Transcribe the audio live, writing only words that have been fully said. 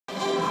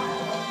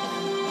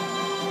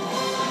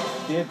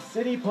Did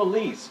city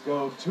police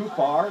go too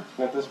far?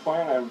 At this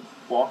point, I'm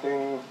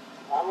walking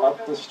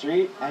up the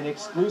street. An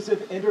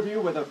exclusive interview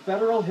with a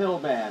Federal Hill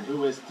man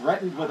who is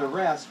threatened with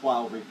arrest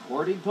while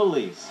recording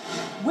police.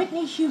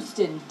 Whitney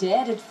Houston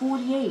dead at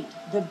 48.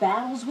 The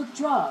battles with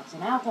drugs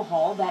and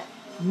alcohol that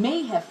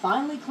may have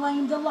finally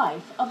claimed the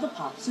life of the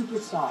pop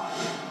superstar.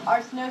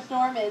 Our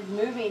snowstorm is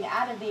moving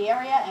out of the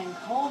area and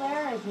cold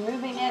air is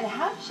moving in.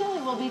 How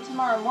chilly will be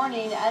tomorrow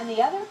morning, and the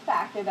other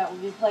factor that will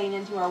be playing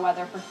into our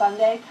weather for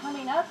Sunday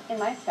coming up in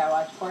my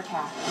Skywatch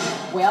forecast.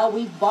 Well,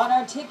 we've bought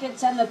our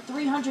tickets and the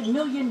 $300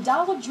 million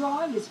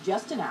drawing is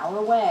just an hour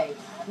away.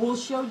 We'll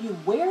show you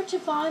where to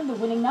find the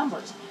winning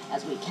numbers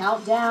as we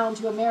count down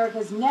to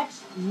America's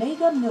next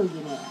mega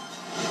millionaire.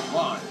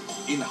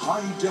 Live in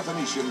high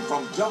definition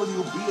from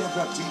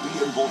WBFF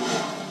TV in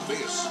Baltimore,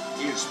 this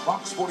is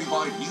Fox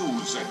 45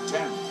 News at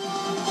 10.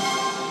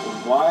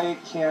 Why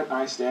can't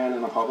I stand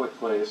in a public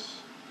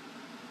place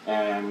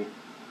and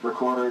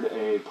record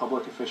a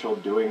public official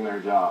doing their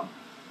job?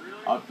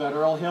 A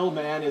Federal Hill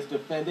man is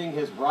defending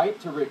his right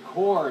to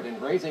record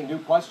and raising new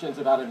questions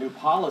about a new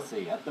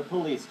policy at the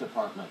police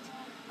department.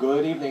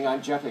 Good evening,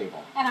 I'm Jeff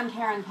Abel. And I'm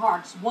Karen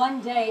Parks.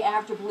 One day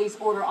after police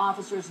order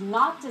officers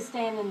not to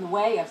stand in the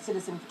way of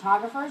citizen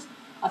photographers,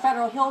 a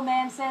Federal Hill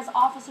man says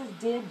officers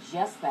did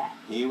just that.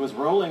 He was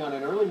rolling on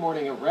an early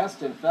morning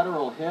arrest in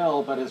Federal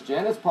Hill, but as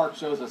Janice Park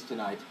shows us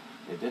tonight,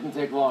 it didn't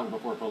take long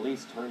before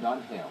police turned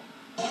on him.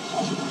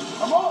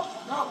 Come on!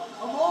 No,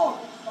 come on!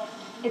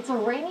 It's a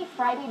rainy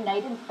Friday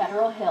night in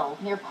Federal Hill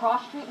near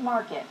Cross Street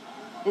Market.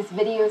 This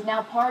video is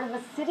now part of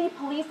a city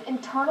police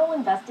internal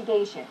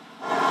investigation.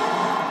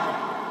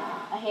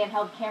 A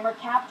handheld camera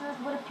captures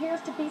what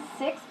appears to be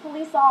 6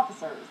 police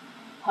officers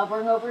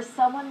hovering over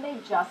someone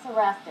they've just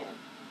arrested.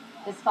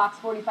 This Fox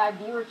 45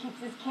 viewer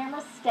keeps his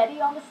camera steady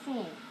on the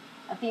scene.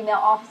 A female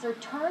officer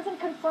turns and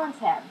confronts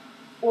him,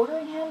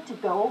 ordering him to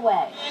go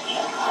away.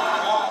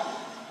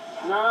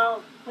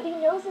 No. But he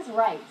knows his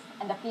rights,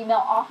 and the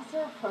female officer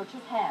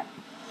approaches him.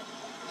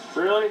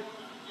 Really?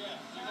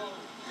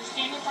 You're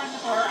standing in front of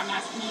the door, I'm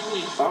asking you to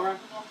leave. All right.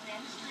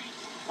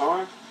 All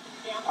right.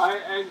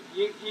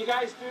 You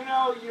guys do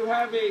know you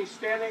have a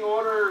standing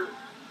order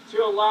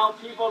to allow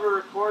people to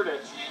record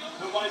it.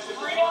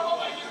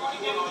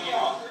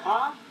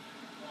 Huh?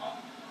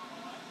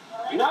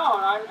 No,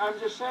 I'm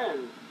just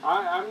saying.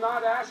 I'm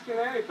not asking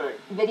anything.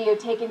 Video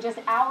taken just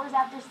hours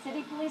after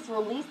city police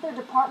released their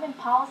department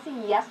policy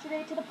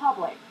yesterday to the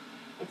public.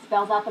 It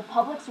spells out the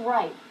public's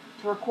right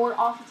to record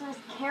officers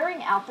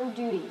carrying out their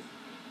duties.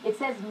 It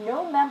says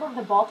no member of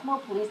the Baltimore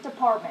Police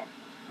Department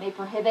may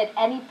prohibit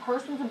any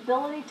person's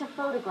ability to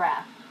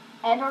photograph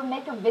and or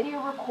make a video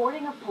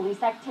recording of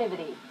police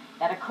activity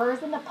that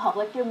occurs in the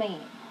public domain.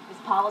 This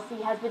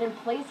policy has been in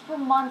place for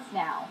months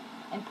now,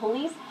 and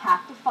police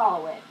have to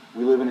follow it.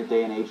 We live in a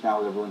day and age now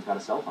where everyone's got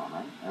a cell phone,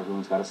 right?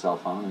 Everyone's got a cell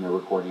phone and they're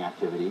recording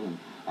activity,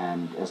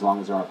 and as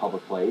long as they're in a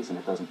public place and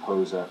it doesn't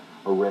pose a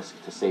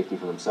risk to safety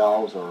for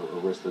themselves or a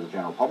risk to the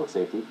general public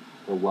safety,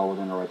 they're well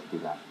within their right to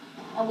do that.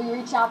 And we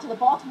reached out to the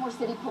Baltimore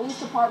City Police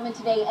Department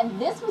today, and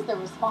this was the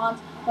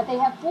response, that they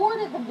have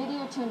forwarded the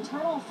video to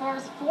Internal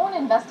Affairs for an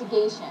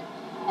investigation,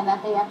 and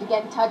that they have to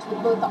get in touch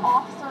with both the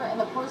officer and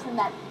the person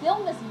that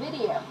filmed this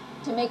video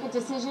to make a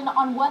decision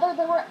on whether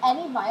there were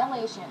any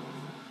violations.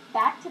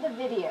 Back to the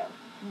video.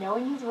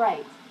 Knowing his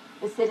rights,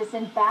 the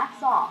citizen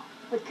backs off,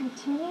 but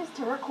continues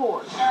to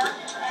record. Sir,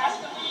 you're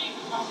asked to leave.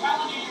 I'm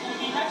telling you, you're going to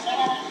be next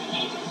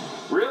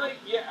to Really?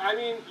 Yeah, I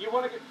mean, you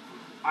want to get...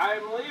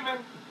 I'm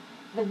leaving.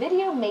 The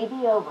video may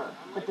be over,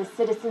 but the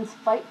citizen's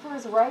fight for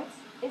his rights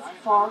is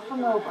far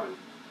from over.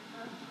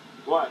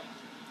 What?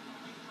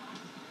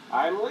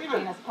 I'm leaving.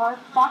 Janice Park,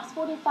 Fox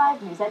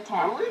 45 News at 10.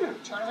 I'm leaving.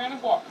 Turn around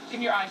and walk. Give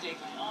me your eyes, Jake.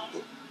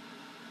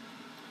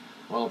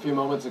 Well, a few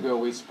moments ago,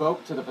 we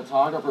spoke to the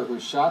photographer who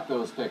shot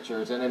those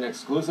pictures. In an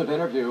exclusive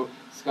interview,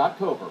 Scott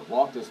Cover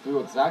walked us through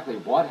exactly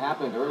what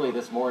happened early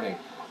this morning.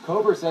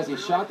 Cover says he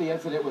shot the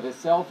incident with his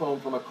cell phone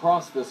from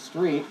across the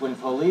street when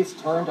police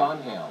turned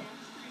on him.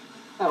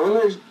 Yeah, when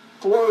there's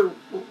 4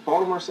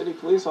 Baltimore City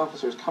police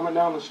officers coming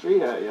down the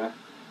street at you,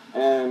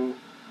 and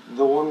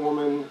the one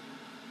woman,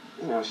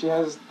 you know, she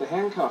has the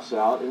handcuffs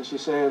out, and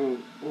she's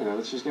saying, you know,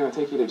 that she's going to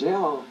take you to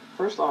jail.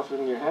 First off,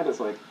 in your head, it's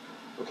like,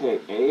 okay,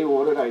 A,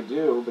 what did I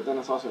do? But then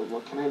it's also,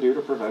 what can I do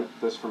to prevent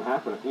this from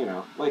happening? You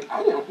know, like,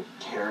 I didn't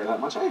care that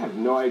much. I have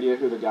no idea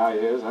who the guy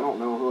is. I don't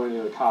know who any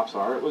of the cops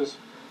are. It was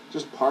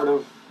just part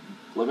of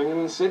living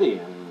in the city,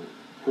 and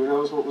who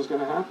knows what was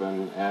going to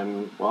happen.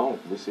 And, well,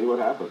 we see what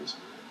happens.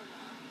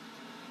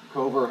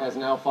 Cover has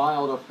now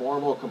filed a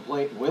formal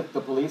complaint with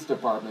the police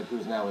department,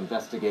 who's now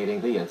investigating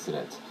the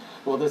incident.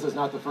 Well, this is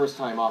not the first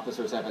time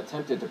officers have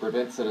attempted to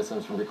prevent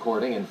citizens from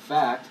recording. In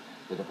fact,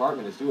 the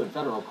department is due in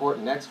federal court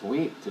next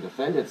week to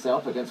defend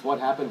itself against what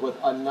happened with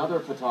another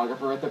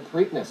photographer at the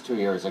Preakness 2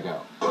 years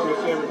ago. Turn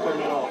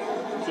it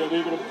off. So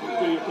they're going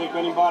to take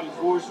anybody's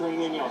voice or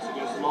anything else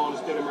against the law in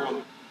the state of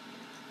Maryland.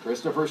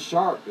 Christopher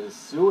Sharp is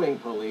suing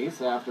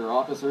police after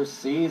officers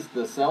seized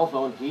the cell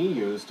phone he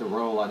used to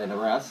roll on an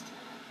arrest.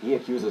 He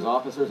accuses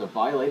officers of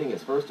violating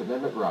his First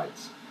Amendment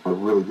rights. I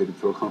really didn't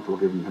feel comfortable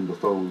giving him the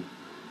phone,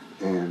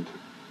 and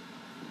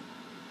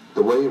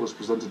the way it was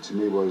presented to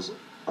me was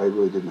I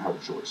really didn't have a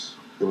choice.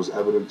 It was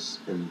evidence,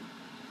 and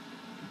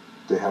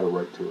they had a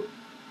right to it.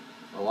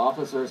 Well,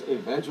 officers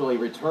eventually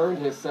returned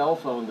his cell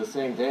phone the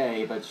same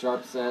day, but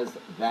Sharp says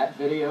that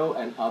video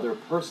and other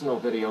personal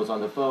videos on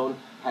the phone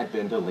had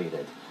been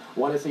deleted.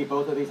 Want to see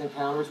both of these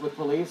encounters with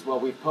police? Well,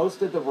 we've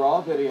posted the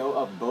raw video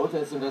of both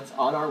incidents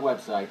on our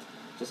website.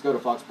 Just go to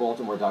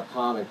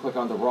foxbaltimore.com and click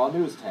on the Raw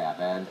News tab,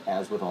 and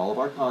as with all of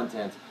our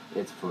content,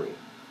 it's free.